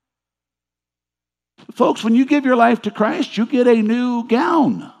 Folks, when you give your life to Christ, you get a new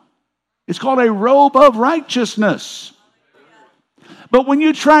gown. It's called a robe of righteousness. But when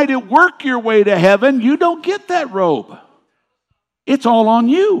you try to work your way to heaven, you don't get that robe. It's all on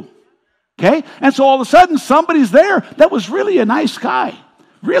you. Okay? And so all of a sudden, somebody's there that was really a nice guy.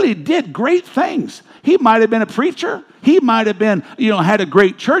 Really did great things. He might have been a preacher. He might have been, had a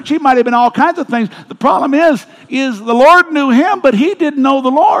great church. He might have been all kinds of things. The problem is the Lord knew him, but he didn't know the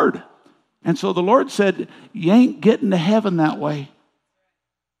Lord. And so the Lord said, you ain't getting to heaven that way.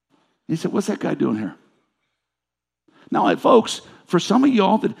 He said, what's that guy doing here? Now, folks, for some of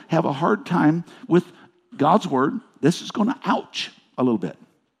y'all that have a hard time with God's word, this is going to ouch a little bit.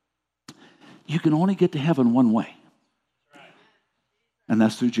 You can only get to heaven one way. And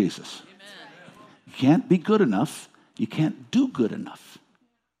that's through Jesus. You can't be good enough. You can't do good enough.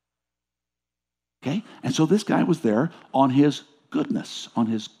 Okay? And so this guy was there on his goodness, on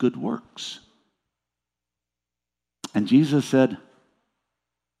his good works. And Jesus said,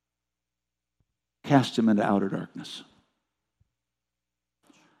 cast him into outer darkness.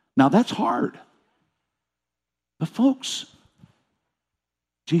 Now that's hard. But folks,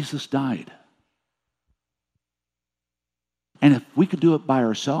 Jesus died. And if we could do it by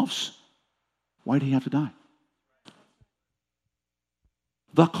ourselves, why did he have to die?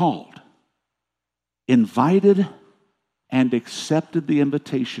 The called, invited and accepted the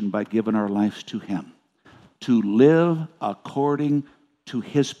invitation by giving our lives to him to live according to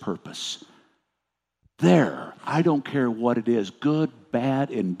his purpose. There, I don't care what it is, good,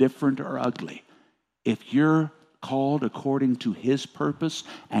 bad, indifferent, or ugly. If you're called according to his purpose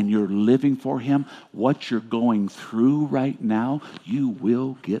and you're living for him, what you're going through right now, you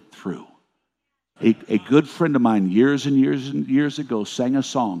will get through. A good friend of mine years and years and years ago sang a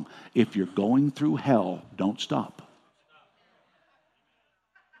song, if you're going through hell, don't stop.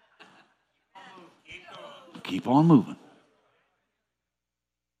 Keep on moving.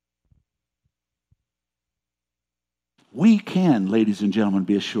 We can, ladies and gentlemen,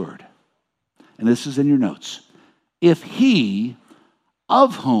 be assured, and this is in your notes, if he,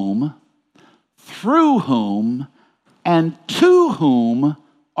 of whom, through whom, and to whom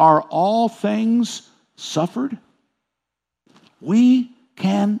are all things suffered, we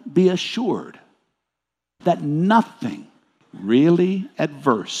can be assured that nothing really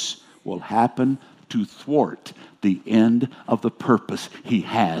adverse will happen to thwart the end of the purpose he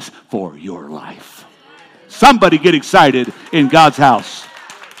has for your life. Somebody get excited in God's house.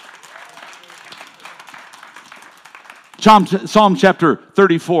 Psalm chapter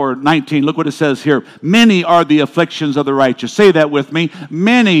 34, 19. Look what it says here. Many are the afflictions of the righteous. Say that with me.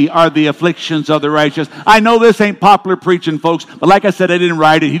 Many are the afflictions of the righteous. I know this ain't popular preaching, folks, but like I said, I didn't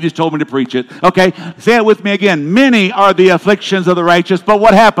write it. He just told me to preach it. Okay? Say it with me again. Many are the afflictions of the righteous, but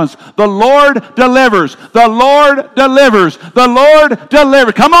what happens? The Lord delivers. The Lord delivers. The Lord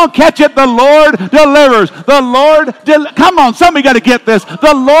delivers. Come on, catch it. The Lord delivers. The Lord come on, somebody got to get this.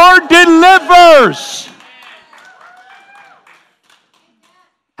 The Lord delivers.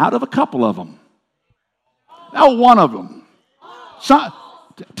 Out of a couple of them. Now, one of them.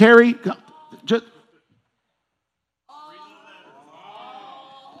 Terry, just,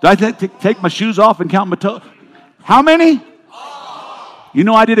 do I take my shoes off and count my toes? How many? You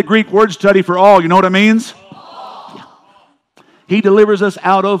know, I did a Greek word study for all. You know what it means? He delivers us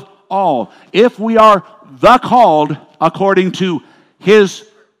out of all. If we are the called according to His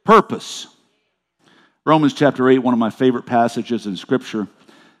purpose. Romans chapter 8, one of my favorite passages in Scripture.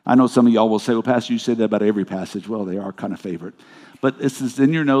 I know some of y'all will say, well, Pastor, you say that about every passage. Well, they are kind of favorite. But this is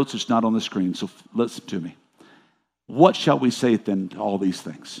in your notes. It's not on the screen, so listen to me. What shall we say then to all these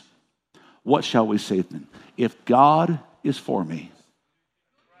things? What shall we say then? If God is for me.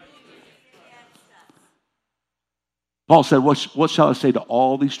 Paul said, what shall I say to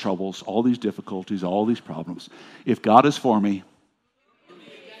all these troubles, all these difficulties, all these problems? If God is for me.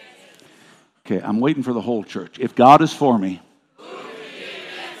 Okay, I'm waiting for the whole church. If God is for me.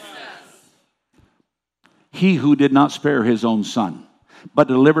 He who did not spare his own son, but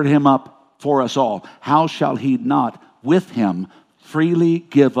delivered him up for us all, how shall he not with him freely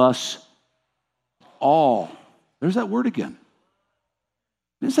give us all? There's that word again.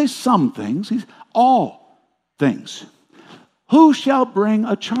 He didn't say some things, he's all things. Who shall bring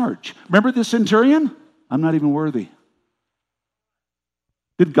a charge? Remember the centurion? I'm not even worthy.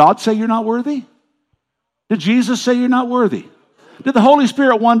 Did God say you're not worthy? Did Jesus say you're not worthy? Did the Holy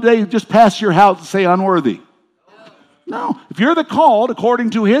Spirit one day just pass your house and say unworthy? No. If you're the called according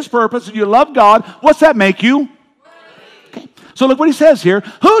to His purpose and you love God, what's that make you? Okay. So look what he says here.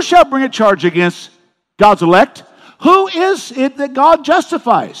 Who shall bring a charge against God's elect? Who is it that God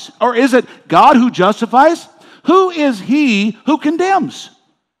justifies? Or is it God who justifies? Who is He who condemns?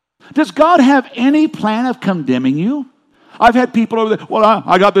 Does God have any plan of condemning you? I've had people over there, well,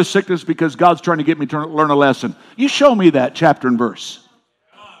 I got this sickness because God's trying to get me to learn a lesson. You show me that chapter and verse.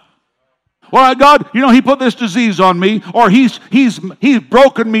 Well, God, you know, He put this disease on me, or He's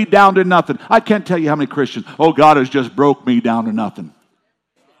broken me down to nothing. I can't tell you how many Christians, oh, God has just broke me down to nothing.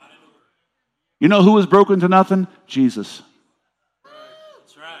 You know who was broken to nothing? Jesus.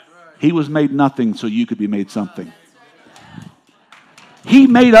 He was made nothing so you could be made something. He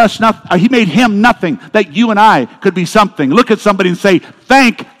made us nothing. He made Him nothing that you and I could be something. Look at somebody and say,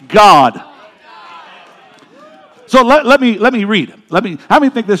 "Thank God." So let me read. How many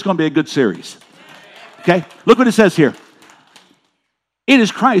think this is going to be a good series? Okay, look what it says here. It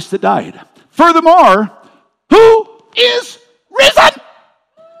is Christ that died. Furthermore, who is risen?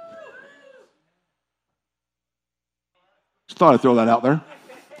 Just thought I'd throw that out there.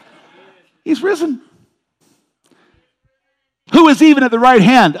 He's risen. Who is even at the right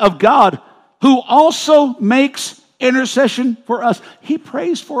hand of God, who also makes intercession for us. He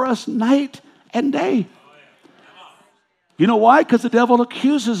prays for us night and day. You know why? Because the devil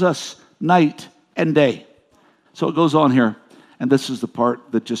accuses us night and day. So it goes on here, and this is the part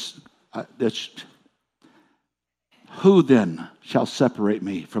that who then shall separate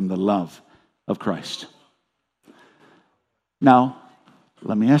me from the love of Christ? Now,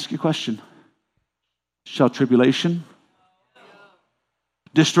 let me ask you a question. Shall tribulation?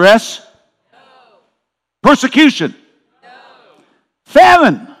 Distress? No. Persecution? No.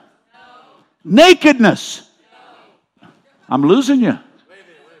 Famine? No. Nakedness? No. I'm losing you.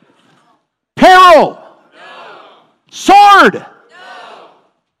 Peril? No. Sword? No.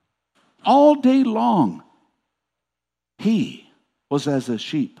 All day long, He was as a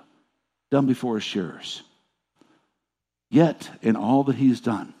sheep dumb before his shearers. Yet, in all that He's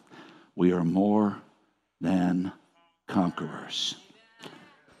done, we are more than conquerors.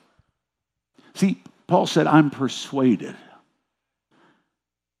 See, Paul said, I'm persuaded.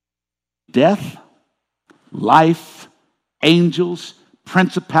 Death, life, angels,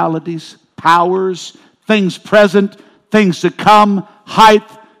 principalities, powers, things present, things to come, height,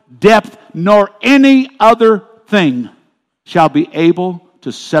 depth, nor any other thing shall be able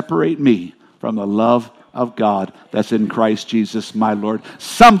to separate me from the love of God that's in Christ Jesus, my Lord.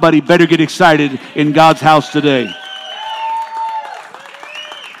 Somebody better get excited in God's house today.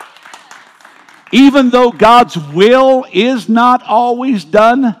 Even though God's will is not always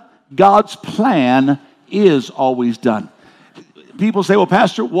done, God's plan is always done. People say, well,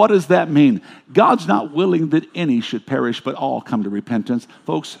 Pastor, what does that mean? God's not willing that any should perish, but all come to repentance.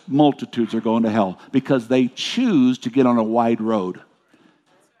 Folks, multitudes are going to hell because they choose to get on a wide road.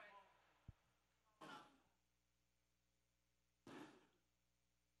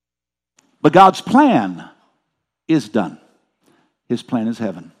 But God's plan is done. His plan is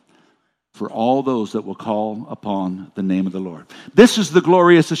heaven for all those that will call upon the name of the Lord. This is the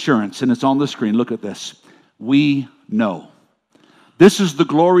glorious assurance, and it's on the screen. Look at this. We know. This is the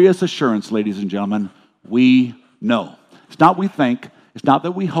glorious assurance, ladies and gentlemen. We know. It's not we think. It's not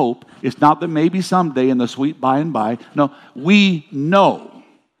that we hope. It's not that maybe someday in the sweet by and by. No, we know.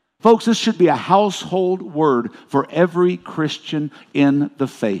 Folks, this should be a household word for every Christian in the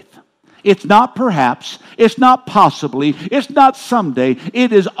faith. It's not perhaps, it's not possibly, it's not someday.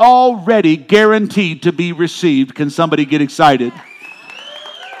 It is already guaranteed to be received. Can somebody get excited?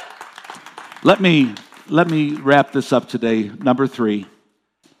 Let me wrap this up today. Number 3.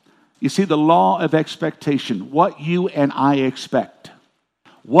 You see, the law of expectation, what you and I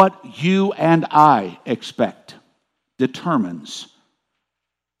expect, determines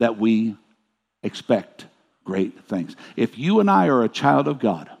that we expect great things. If you and I are a child of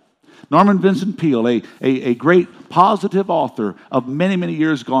God, Norman Vincent Peale, a great positive author of many, many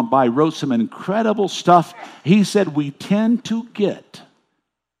years gone by, wrote some incredible stuff. He said we tend to get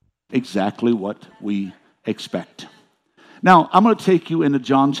exactly what we expect. Now, I'm going to take you into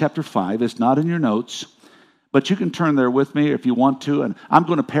John chapter 5. It's not in your notes, but you can turn there with me if you want to, and I'm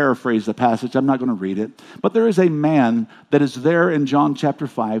going to paraphrase the passage. I'm not going to read it. But there is a man that is there in John chapter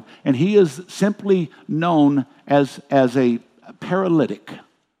 5, and he is simply known as a paralytic,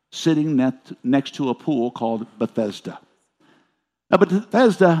 sitting next to a pool called Bethesda. Now,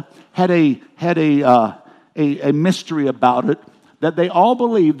 Bethesda had a mystery about it, that they all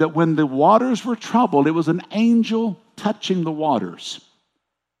believed that when the waters were troubled, it was an angel touching the waters.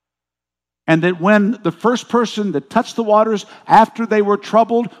 And that when the first person that touched the waters after they were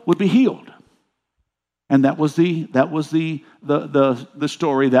troubled would be healed. And that was the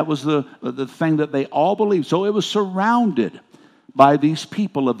story. That was the thing that they all believed. So it was surrounded by these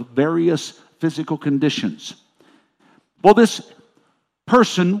people of various physical conditions. Well, this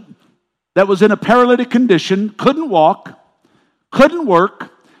person that was in a paralytic condition couldn't walk, couldn't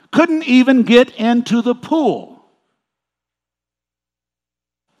work, couldn't even get into the pool.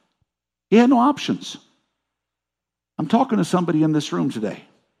 He had no options. I'm talking to somebody in this room today.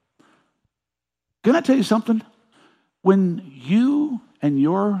 Can I tell you something? When you and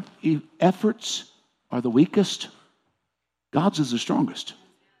your efforts are the weakest, God's is the strongest.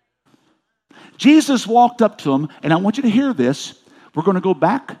 Jesus walked up to him, and I want you to hear this. We're going to go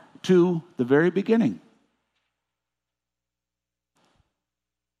back to the very beginning.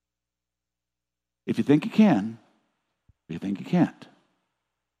 If you think you can, or you think you can't.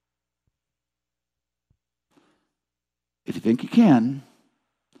 If you think you can,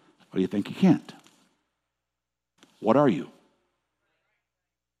 or you think you can't. What are you?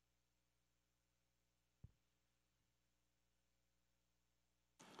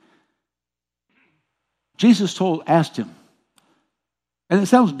 Jesus asked him, and it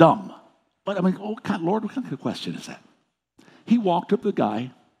sounds dumb, but I mean, Lord, what kind of question is that? He walked up to the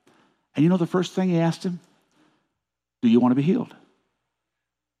guy, and you know the first thing he asked him? Do you want to be healed?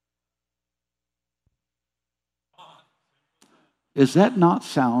 Does that not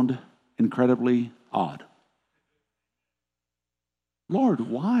sound incredibly odd? Lord,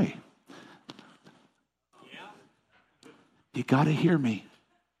 why? You got to hear me.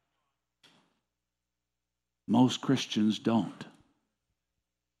 Most Christians don't.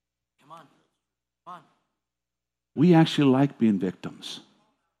 Come on. We actually like being victims.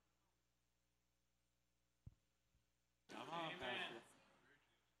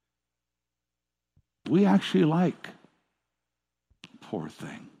 We actually like, poor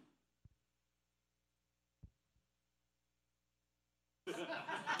thing.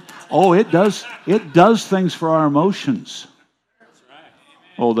 Oh, it does things for our emotions.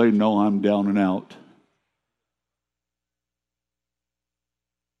 Oh, they know I'm down and out.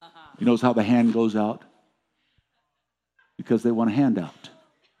 You notice how the hand goes out? Because they want a handout.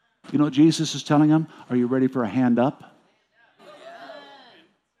 You know what Jesus is telling them? Are you ready for a hand up?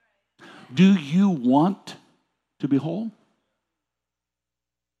 Do you want to be whole?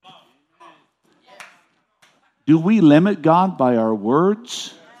 Do we limit God by our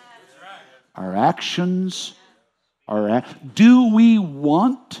words, our actions? Do we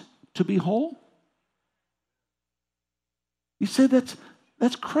want to be whole? You say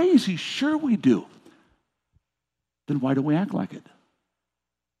that's crazy. Sure we do. Then why don't we act like it?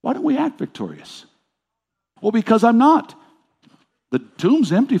 Why don't we act victorious? Well, because I'm not. The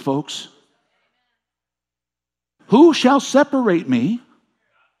tomb's empty, folks. Who shall separate me?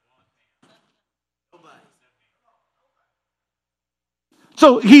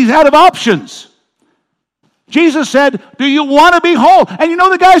 So he's out of options. Jesus said, do you want to be whole? And you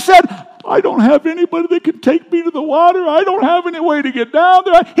know the guy said, I don't have anybody that can take me to the water. I don't have any way to get down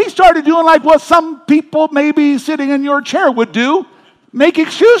there. He started doing like what some people maybe sitting in your chair would do. Make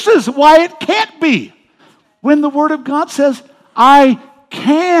excuses why it can't be. When the Word of God says, I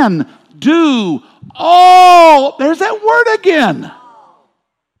can do all. There's that word again.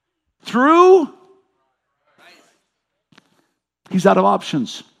 Through. He's out of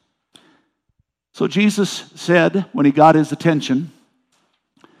options. So Jesus said, when he got his attention,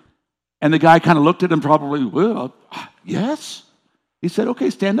 and the guy kind of looked at him probably, well, yes. He said, okay,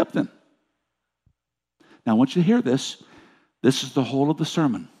 stand up then. Now I want you to hear this. This is the whole of the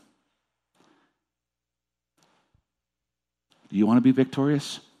sermon. Do you want to be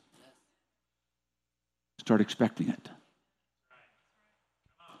victorious? Start expecting it.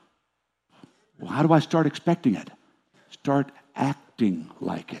 Well, how do I start expecting it? Start acting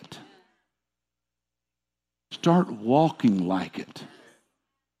like it. Start walking like it.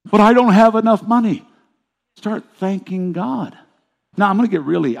 But I don't have enough money. Start thanking God. Now,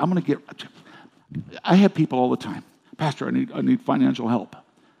 I have people all the time. Pastor, I need financial help.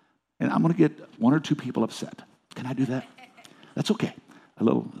 And I'm going to get one or two people upset. Can I do that? That's okay. A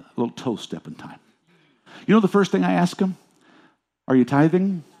little toe step in time. You know the first thing I ask them? Are you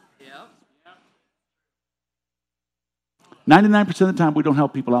tithing? 99% of the time we don't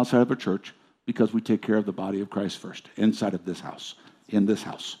help people outside of our church because we take care of the body of Christ first, inside of this house, in this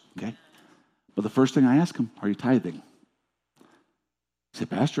house, okay? But the first thing I ask them, are you tithing? I say,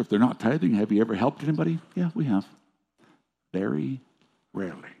 Pastor, if they're not tithing, have you ever helped anybody? Yeah, we have. Very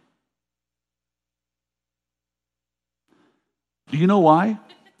rarely. Do you know why?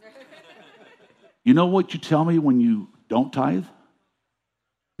 You know what you tell me when you don't tithe?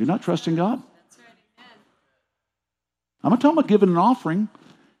 You're not trusting God. I'm not talking about giving an offering,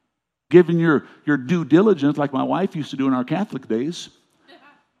 giving your due diligence like my wife used to do in our Catholic days.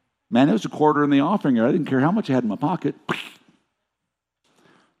 Man, it was a quarter in the offering. I didn't care how much I had in my pocket.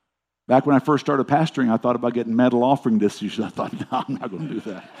 Back when I first started pastoring, I thought about getting metal offering dishes. I thought, no, I'm not going to do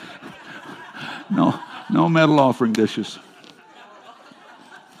that. No metal offering dishes.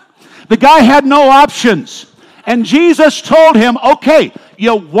 The guy had no options. And Jesus told him, okay,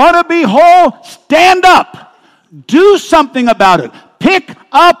 you want to be whole? Stand up. Do something about it. Pick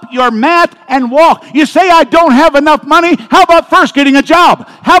up your mat and walk. You say, I don't have enough money. How about first getting a job?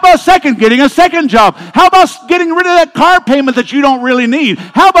 How about second, getting a second job? How about getting rid of that car payment that you don't really need?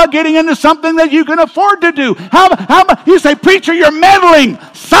 How about getting into something that you can afford to do? How about you say, preacher, you're meddling.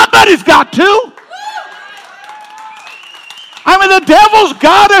 Somebody's got to. I mean, the devil's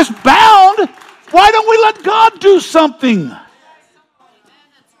got us bound. Why don't we let God do something?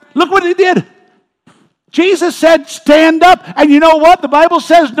 Look what he did. Jesus said, stand up. And you know what? The Bible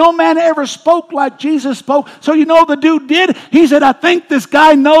says no man ever spoke like Jesus spoke. So you know the dude did? He said, I think this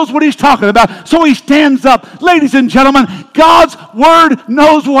guy knows what he's talking about. So he stands up. Ladies and gentlemen, God's word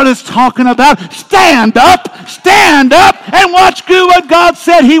knows what it's talking about. Stand up, and watch do what God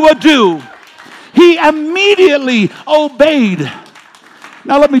said he would do. He immediately obeyed.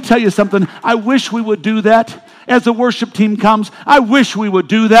 Now let me tell you something. I wish we would do that. As the worship team comes, I wish we would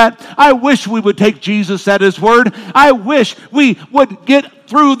do that. I wish we would take Jesus at his word. I wish we would get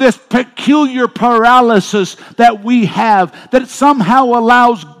through this peculiar paralysis that we have that somehow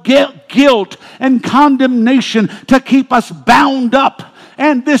allows guilt and condemnation to keep us bound up,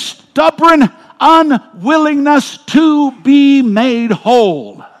 and this stubborn unwillingness to be made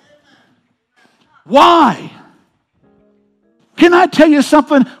whole. Why? Can I tell you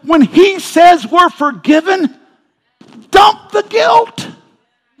something? When he says we're forgiven, dump the guilt.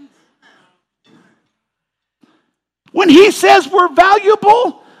 When he says we're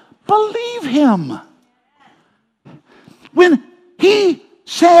valuable, believe him. When he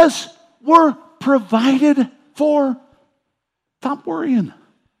says we're provided for, stop worrying.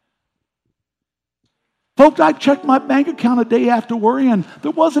 Folks, I checked my bank account a day after worrying.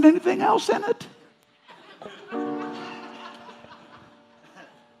 There wasn't anything else in it.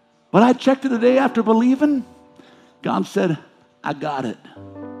 But I checked it a day after believing. God said, I got it.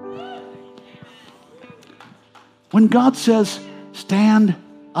 When God says, stand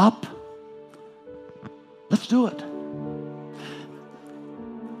up, let's do it.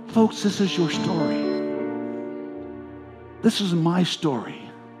 Folks, this is your story. This is my story.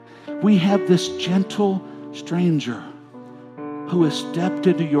 We have this gentle stranger who has stepped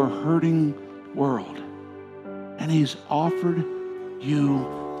into your hurting world. And he's offered you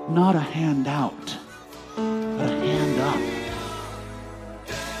not a handout, but a hand up.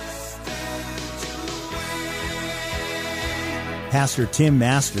 Pastor Tim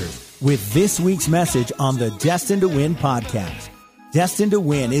Masters with this week's message on the Destined to Win podcast. Destined to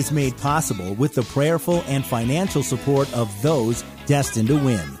Win is made possible with the prayerful and financial support of those destined to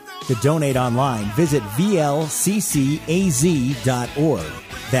win. To donate online, visit vlccaz.org.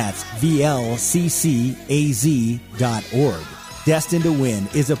 That's vlccaz.org. Destined to Win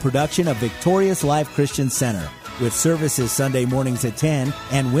is a production of Victorious Life Christian Center, with services Sunday mornings at 10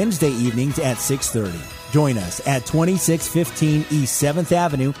 and Wednesday evenings at 6:30. Join us at 2615 East 7th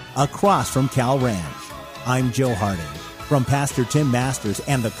Avenue, across from Cal Ranch. I'm Joe Harding. From Pastor Tim Masters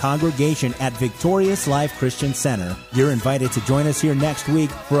and the congregation at Victorious Life Christian Center, you're invited to join us here next week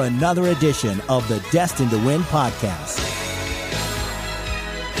for another edition of the Destined to Win podcast.